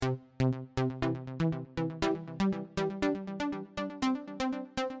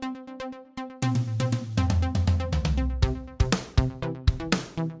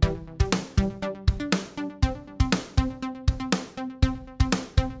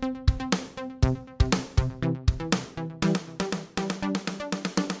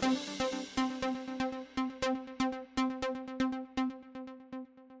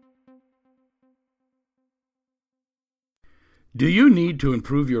Do you need to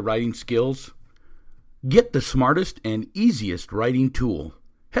improve your writing skills? Get the smartest and easiest writing tool.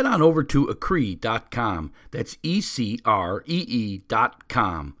 Head on over to Ecree.com. That's ECREE.com.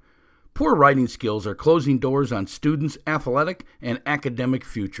 Poor writing skills are closing doors on students' athletic and academic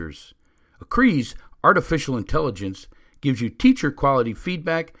futures. Ecree's artificial intelligence gives you teacher-quality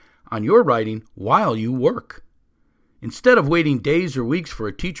feedback on your writing while you work. Instead of waiting days or weeks for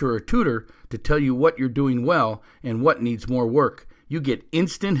a teacher or tutor to tell you what you're doing well and what needs more work, you get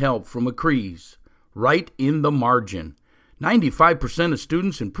instant help from Ecree's, right in the margin. 95% of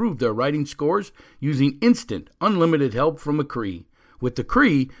students improve their writing scores using instant, unlimited help from Ecree. With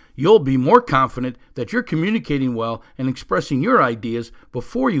Ecree, you'll be more confident that you're communicating well and expressing your ideas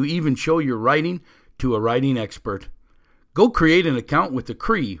before you even show your writing to a writing expert. Go create an account with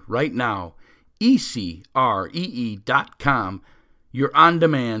Ecree right now. ECREE.com, your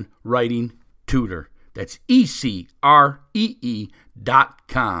on-demand writing tutor. That's ECREE.com.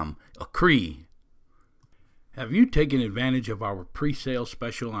 Ecree. Have you taken advantage of our pre-sale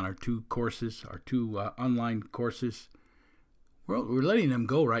special on our two courses, our two online courses? We're letting them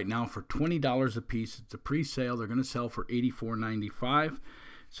go right now for $20 a piece. It's a pre-sale. They're going to sell for $84.95.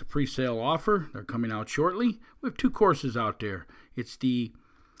 It's a pre-sale offer. They're coming out shortly. We have two courses out there. It's the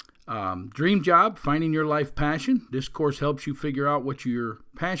Dream Job, Finding Your Life Passion. This course helps you figure out what your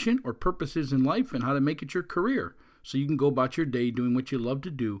passion or purpose is in life and how to make it your career so you can go about your day doing what you love to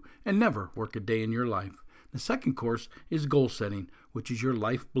do and never work a day in your life. The second course is Goal Setting, which is your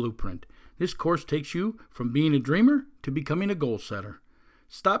life blueprint. This course takes you from being a dreamer to becoming a goal setter.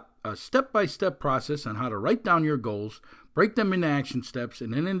 A step-by-step process on how to write down your goals, break them into action steps,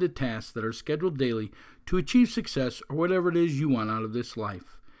 and then into tasks that are scheduled daily to achieve success or whatever it is you want out of this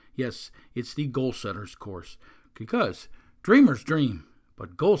life. Yes, it's the Goal Setters course, because dreamers dream,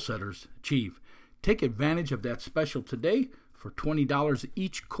 but goal setters achieve. Take advantage of that special today. For $20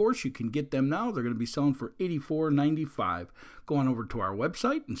 each course, you can get them now. They're going to be selling for $84.95. Go on over to our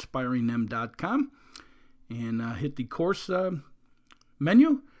website, inspiringthem.com, and hit the course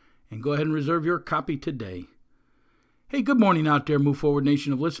menu, and go ahead and reserve your copy today. Hey, good morning out there, Move Forward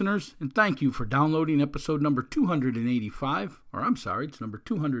Nation of listeners, and thank you for downloading episode number 285, or I'm sorry, it's number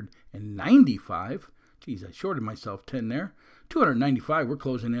 295. Geez, I shorted myself 10 there. 295, we're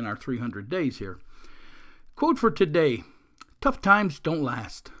closing in our 300 days here. Quote for today: tough times don't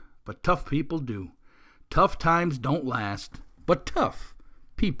last, but tough people do. Tough times don't last, but tough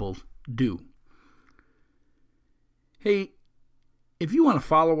people do. Hey, if you want to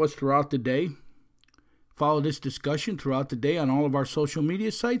follow us throughout the day, follow this discussion throughout the day on all of our social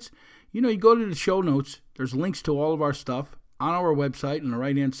media sites, you go to the show notes. There's links to all of our stuff on our website. On the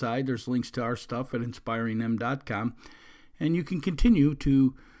right-hand side, there's links to our stuff at inspiringthem.com. And you can continue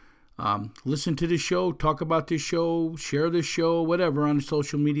to listen to the show, talk about this show, share this show, whatever, on the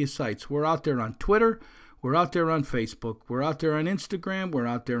social media sites. We're out there on Twitter. We're out there on Facebook. We're out there on Instagram. We're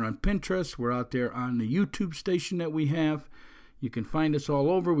out there on Pinterest. We're out there on the YouTube station that we have. You can find us all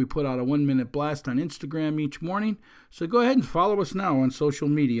over. We put out a 1-minute blast on Instagram each morning. So go ahead and follow us now on social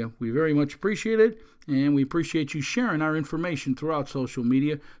media. We very much appreciate it, and we appreciate you sharing our information throughout social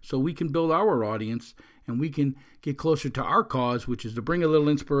media so we can build our audience and we can get closer to our cause, which is to bring a little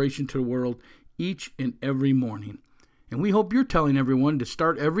inspiration to the world each and every morning. And we hope you're telling everyone to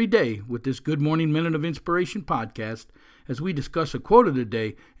start every day with this Good Morning Minute of Inspiration podcast as we discuss a quote of the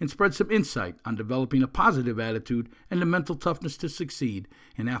day and spread some insight on developing a positive attitude and the mental toughness to succeed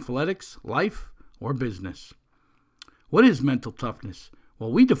in athletics, life, or business. What is mental toughness?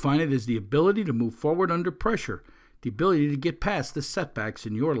 Well, we define it as the ability to move forward under pressure, the ability to get past the setbacks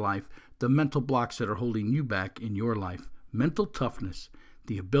in your life, the mental blocks that are holding you back in your life. Mental toughness,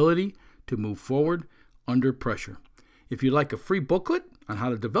 the ability to move forward under pressure. If you'd like a free booklet on how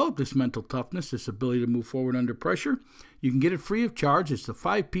to develop this mental toughness, this ability to move forward under pressure, you can get it free of charge. It's the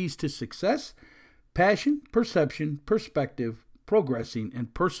 5 P's to success: passion, perception, perspective, progressing,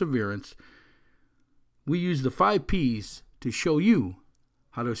 and perseverance. We use the 5 P's to show you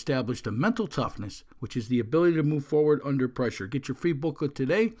how to establish the mental toughness, which is the ability to move forward under pressure. Get your free booklet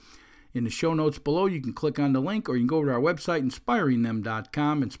today. In the show notes below, you can click on the link, or you can go over to our website,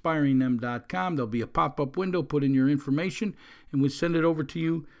 inspiringthem.com, inspiringthem.com. There'll be a pop-up window, put in your information, and we'll send it over to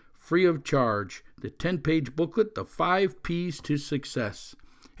you free of charge. The 10-page booklet, the 5 P's to Success.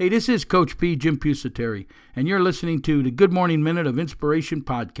 Hey, this is Coach P, Jim Pusateri, and you're listening to the Good Morning Minute of Inspiration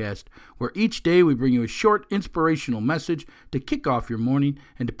podcast, where each day we bring you a short inspirational message to kick off your morning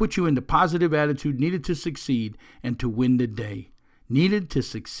and to put you in the positive attitude needed to succeed and to win the day. Needed to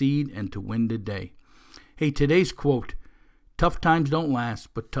succeed and to win the day. Hey, today's quote: tough times don't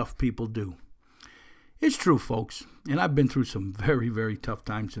last, but tough people do. It's true, folks, and I've been through some very, very tough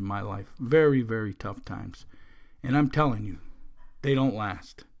times in my life. Very, very tough times. And I'm telling you, they don't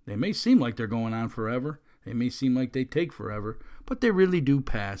last. They may seem like they're going on forever. They may seem like they take forever, but they really do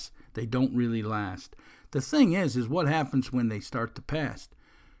pass. They don't really last. The thing is what happens when they start to pass?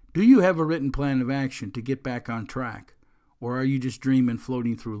 Do you have a written plan of action to get back on track? Or are you just dreaming,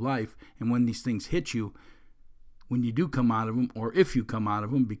 floating through life, and when these things hit you, when you do come out of them, or if you come out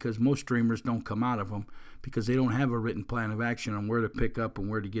of them, because most dreamers don't come out of them because they don't have a written plan of action on where to pick up and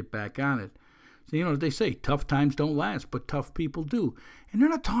where to get back on it. So, they say tough times don't last, but tough people do. And they're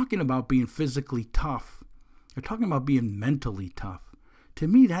not talking about being physically tough. They're talking about being mentally tough. To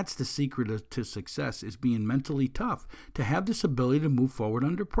me, that's the secret to success, is being mentally tough, to have this ability to move forward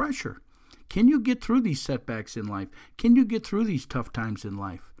under pressure. Can you get through these setbacks in life? Can you get through these tough times in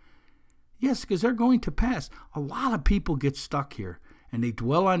life? Yes, because they're going to pass. A lot of people get stuck here, and they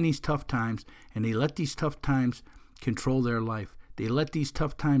dwell on these tough times, and they let these tough times control their life. They let these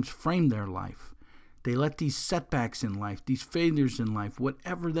tough times frame their life. They let these setbacks in life, these failures in life,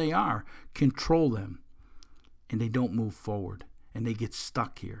 whatever they are, control them. And they don't move forward. And they get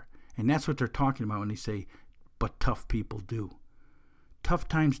stuck here. And that's what they're talking about when they say, but tough people do. Tough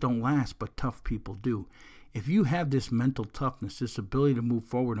times don't last, but tough people do. If you have this mental toughness, this ability to move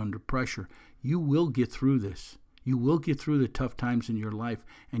forward under pressure, you will get through this. You will get through the tough times in your life,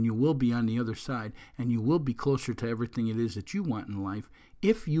 and you will be on the other side, and you will be closer to everything it is that you want in life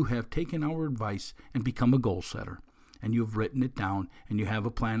if you have taken our advice and become a goal setter, and you've written it down, and you have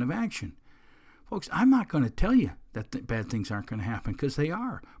a plan of action. Folks, I'm not going to tell you that bad things aren't going to happen, because they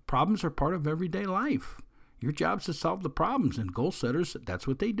are. Problems are part of everyday life. Your job's to solve the problems, and goal setters, that's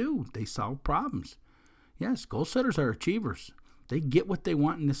what they do. They solve problems. Yes, goal setters are achievers. They get what they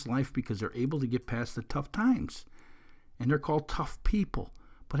want in this life because they're able to get past the tough times. And they're called tough people.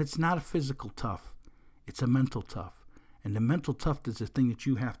 But it's not a physical tough. It's a mental tough. And the mental tough is the thing that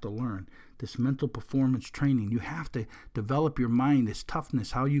you have to learn. This mental performance training. You have to develop your mind, this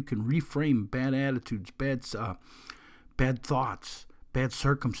toughness, how you can reframe bad attitudes, bad thoughts, bad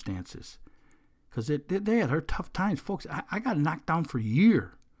circumstances. Because they're tough times. Folks, I got knocked down for a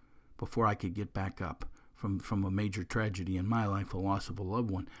year before I could get back up from a major tragedy in my life, a loss of a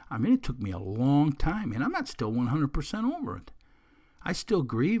loved one. I mean, it took me a long time, and I'm not still 100% over it. I still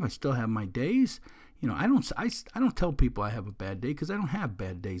grieve. I still have my days. I don't tell people I have a bad day, because I don't have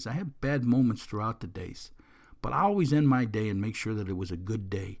bad days. I have bad moments throughout the days. But I always end my day and make sure that it was a good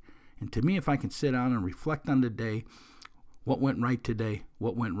day. And to me, if I can sit down and reflect on the day, what went right today,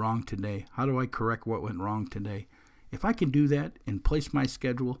 what went wrong today, how do I correct what went wrong today? If I can do that and place my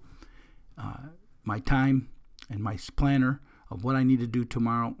schedule, my time, and my planner of what I need to do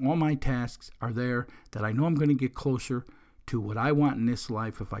tomorrow, all my tasks are there that I know I'm going to get closer to what I want in this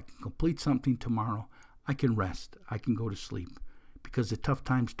life. If I can complete something tomorrow, I can rest. I can go to sleep, because the tough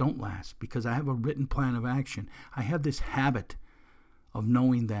times don't last, because I have a written plan of action. I have this habit of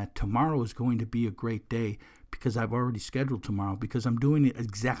knowing that tomorrow is going to be a great day, because I've already scheduled tomorrow, because I'm doing it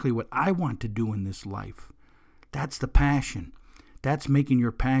exactly what I want to do in this life. That's the passion. That's making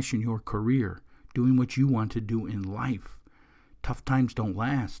your passion your career, doing what you want to do in life. Tough times don't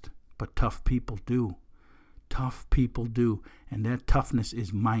last, but tough people do. Tough people do, and that toughness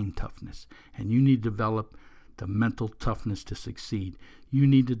is mind toughness, and you need to develop the mental toughness to succeed. You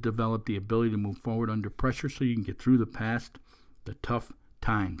need to develop the ability to move forward under pressure so you can get through the tough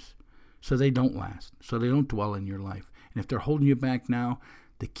times, so they don't last, so they don't dwell in your life. And if they're holding you back now,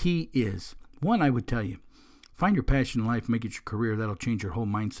 the key is, one, I would tell you, find your passion in life, make it your career. That'll change your whole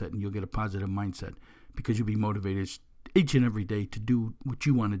mindset, and you'll get a positive mindset, because you'll be motivated each and every day to do what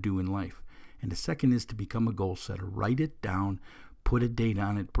you want to do in life. And the second is to become a goal setter. Write it down, put a date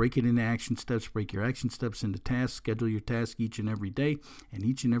on it, break it into action steps, break your action steps into tasks, schedule your task each and every day, and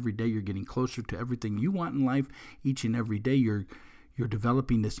each and every day you're getting closer to everything you want in life. Each and every day you're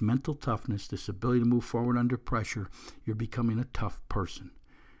developing this mental toughness, this ability to move forward under pressure. You're becoming a tough person.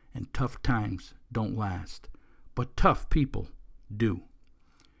 And tough times don't last, but tough people do.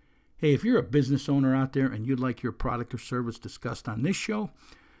 Hey, if you're a business owner out there and you'd like your product or service discussed on this show,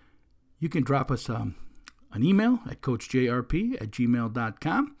 you can drop us an email at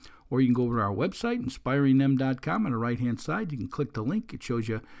coachjrp@gmail.com, or you can go over to our website, inspiringthem.com. On the right-hand side, you can click the link. It shows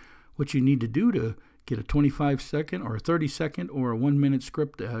you what you need to do to get a 25-second or a 30-second or a 1-minute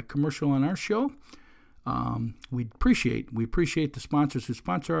script commercial on our show. We appreciate the sponsors who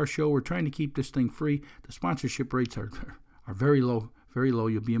sponsor our show. We're trying to keep this thing free. The sponsorship rates are very low, Very low.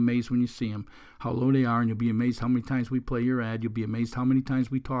 You'll be amazed when you see them, how low they are, and you'll be amazed how many times we play your ad. You'll be amazed how many times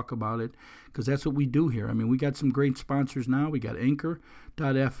we talk about it, because that's what we do here. I mean, we got some great sponsors now. We got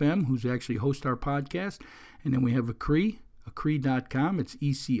Anchor.fm, who's actually host our podcast, and then we have Acree.com. It's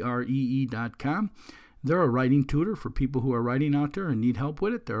ECREE.com. They're a writing tutor for people who are writing out there and need help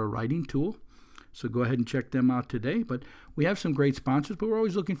with it. They're a writing tool. So go ahead and check them out today. But we have some great sponsors, but we're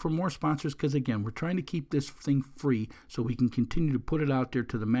always looking for more sponsors because, again, we're trying to keep this thing free so we can continue to put it out there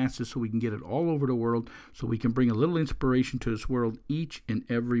to the masses, so we can get it all over the world, so we can bring a little inspiration to this world each and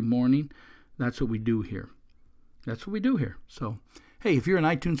every morning. That's what we do here. So, hey, if you're an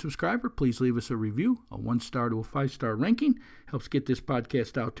iTunes subscriber, please leave us a review. A 1-star to a 5-star ranking helps get this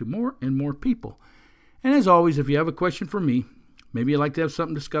podcast out to more and more people. And as always, if you have a question for me, maybe you'd like to have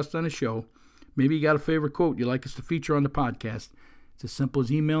something discussed on the show, maybe you got a favorite quote you'd like us to feature on the podcast, it's as simple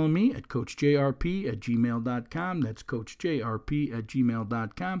as emailing me at coachjrp@gmail.com. That's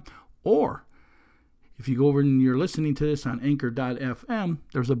coachjrp@gmail.com. Or if you go over and you're listening to this on Anchor.fm,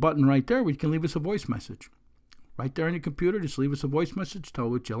 there's a button right there where you can leave us a voice message. Right there on your computer, just leave us a voice message. Tell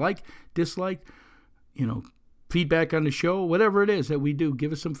what you like, dislike, feedback on the show, whatever it is that we do.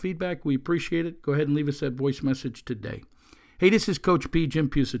 Give us some feedback. We appreciate it. Go ahead and leave us that voice message today. Hey, this is Coach P, Jim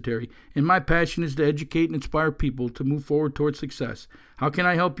Pusateri, and my passion is to educate and inspire people to move forward towards success. How can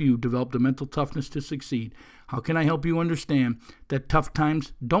I help you develop the mental toughness to succeed? How can I help you understand that tough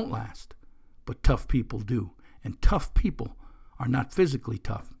times don't last, but tough people do? And tough people are not physically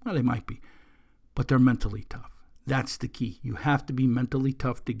tough. Well, they might be, but they're mentally tough. That's the key. You have to be mentally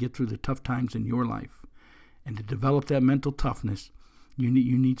tough to get through the tough times in your life. And to develop that mental toughness, you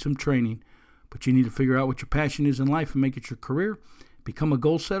need some training. But you need to figure out what your passion is in life and make it your career. Become a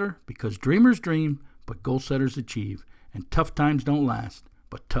goal setter, because dreamers dream, but goal setters achieve. And tough times don't last,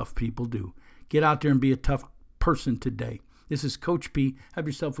 but tough people do. Get out there and be a tough person today. This is Coach P. Have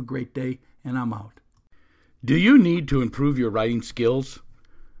yourself a great day, and I'm out. Do you need to improve your writing skills?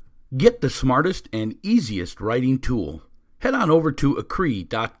 Get the smartest and easiest writing tool. Head on over to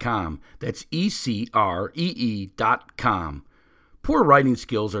Acree.com. That's ECREE.com. Poor writing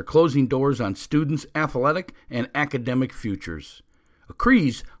skills are closing doors on students' athletic and academic futures.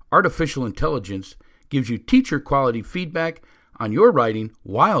 Acree's artificial intelligence gives you teacher-quality feedback on your writing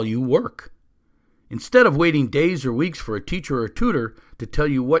while you work. Instead of waiting days or weeks for a teacher or tutor to tell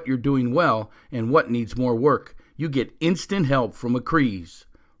you what you're doing well and what needs more work, you get instant help from Acree's,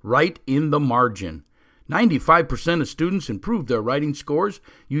 right in the margin. 95% of students improve their writing scores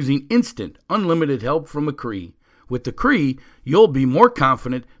using instant, unlimited help from Acree. With Acree, you'll be more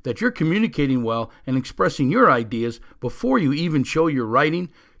confident that you're communicating well and expressing your ideas before you even show your writing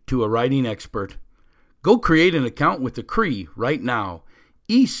to a writing expert. Go create an account with Acree right now.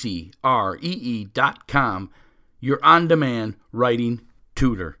 ECREE.com, your on-demand writing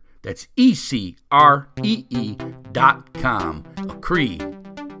tutor. That's ECREE.com. Acree.